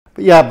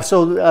Yeah,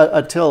 so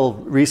until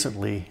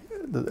recently,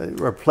 the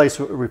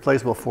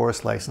replaceable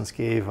forest license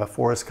gave a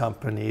forest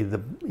company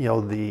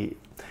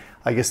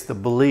I guess the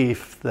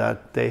belief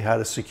that they had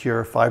a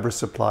secure fiber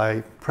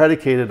supply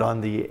predicated on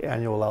the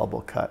annual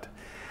allowable cut.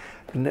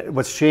 And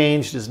what's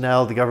changed is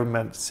now the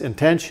government's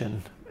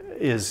intention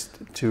is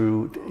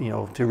to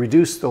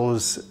reduce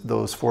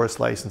those forest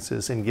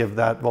licenses and give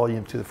that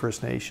volume to the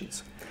First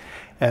Nations.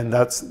 And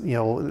that's,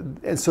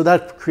 and so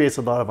that creates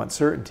a lot of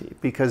uncertainty,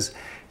 because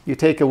you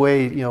take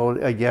away,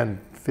 again,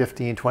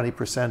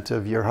 15–20%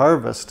 of your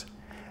harvest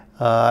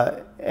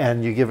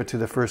and you give it to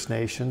the First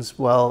Nations.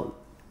 Well,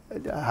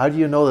 how do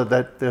you know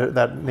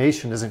that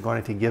nation isn't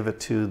going to give it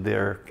to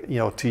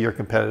to your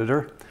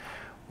competitor,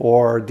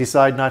 or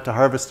decide not to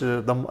harvest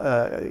it,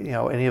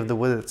 any of the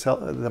wood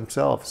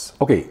themselves?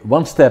 Okay,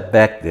 one step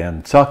back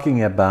then,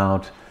 talking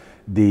about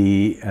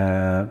the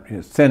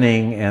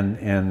thinning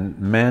and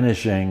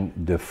managing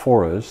the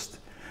forest,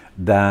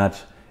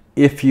 that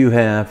if you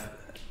have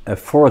a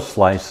forest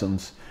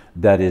license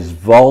that is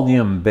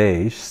volume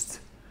based,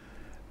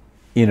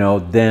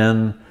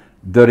 then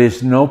there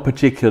is no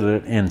particular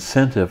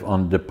incentive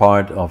on the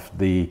part of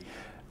the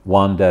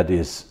one that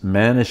is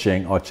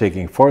managing or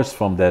taking forest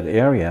from that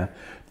area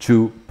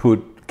to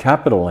put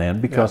capital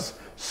in, because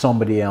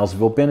somebody else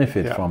will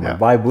benefit from it.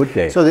 Why would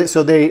they?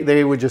 So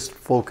they would just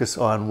focus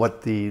on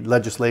what the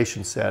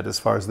legislation said as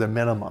far as the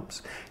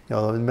minimums,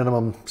 the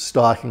minimum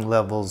stocking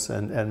levels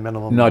and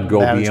minimum not go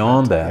management.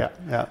 beyond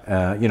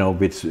that.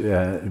 Which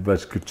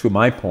was to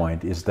my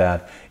point is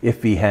that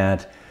if we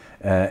had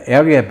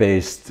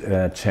area-based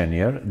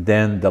tenure,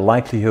 then the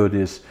likelihood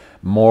is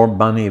more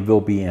money will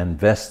be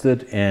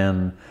invested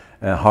in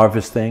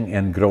harvesting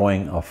and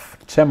growing of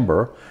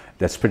timber.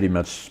 That's pretty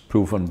much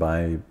proven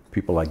by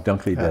people like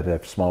Dunkley that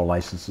have small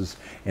licenses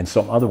and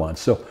some other ones.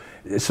 So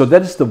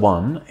that is the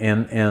one,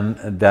 and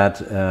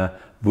that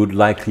would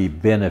likely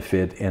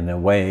benefit in a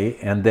way.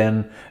 And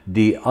then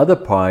the other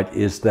part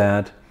is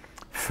that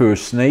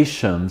First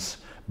Nations,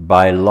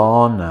 by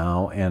law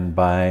now and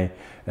by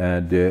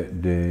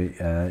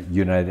the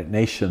United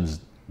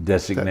Nations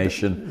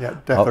designation,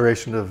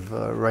 Declaration of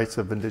Rights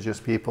of Indigenous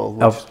People,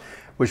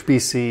 which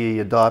BC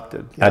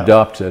adopted.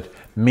 Adopted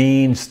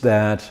means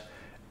that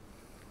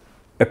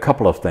a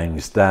couple of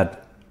things,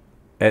 that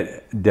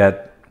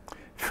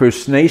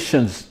First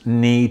Nations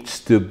needs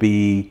to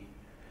be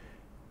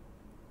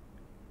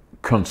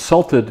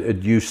consulted. It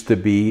used to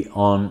be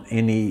on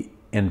any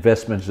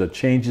investments or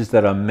changes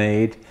that are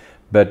made,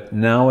 but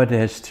now it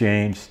has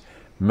changed,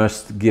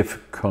 must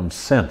give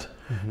consent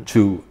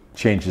to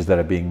changes that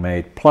are being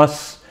made.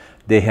 Plus,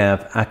 they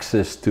have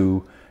access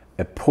to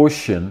a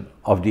portion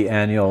of the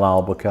annual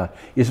allowable cut.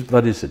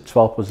 What is it,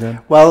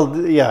 12%?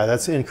 Well, yeah,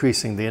 that's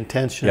increasing. The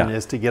intention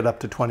is to get up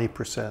to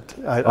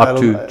 20%. Up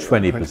to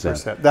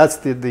 20%. That's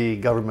the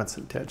government's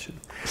intention.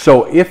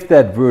 So if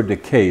that were the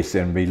case,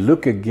 and we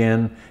look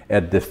again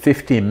at the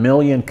 50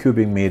 million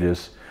cubic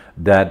meters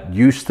that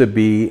used to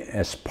be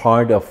as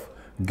part of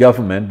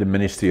government, the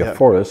Ministry of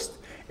Forest,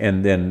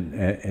 and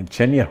then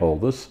tenure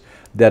holders,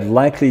 that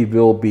likely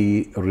will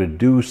be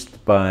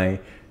reduced by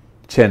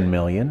 10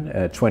 million,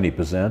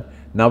 20%.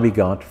 Now we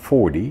got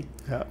 40,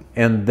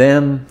 and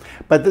then.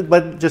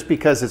 But just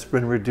because it's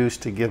been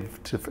reduced to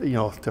give to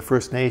to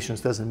First Nations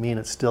doesn't mean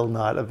it's still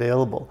not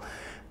available.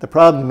 The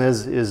problem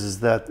is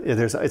that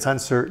it's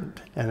uncertain,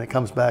 and it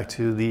comes back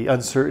to the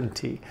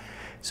uncertainty.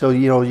 So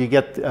you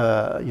get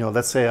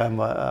let's say I'm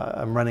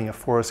running a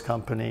forest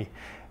company,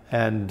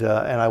 and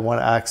I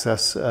want to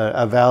access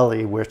a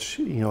valley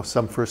which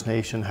some First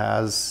Nation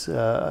has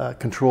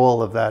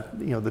control of, that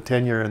the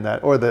tenure in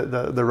that, or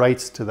the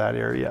rights to that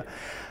area.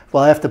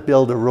 Well, I have to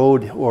build a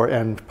road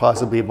and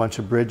possibly a bunch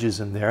of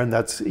bridges in there, and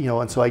that's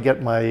and so I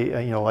get my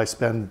I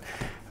spend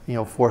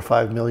 $4 or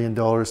 $5 million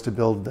to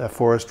build a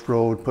forest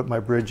road, put my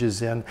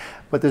bridges in,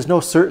 but there's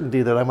no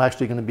certainty that I'm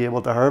actually going to be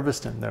able to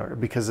harvest in there,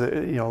 because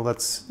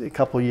that's a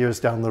couple of years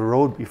down the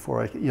road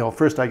before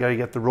first I got to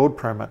get the road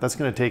permit. That's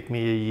going to take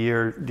me a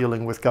year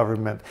dealing with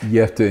government.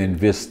 You have to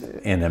invest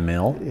in a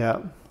mill,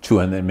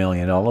 $200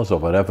 million or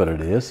whatever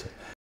it is.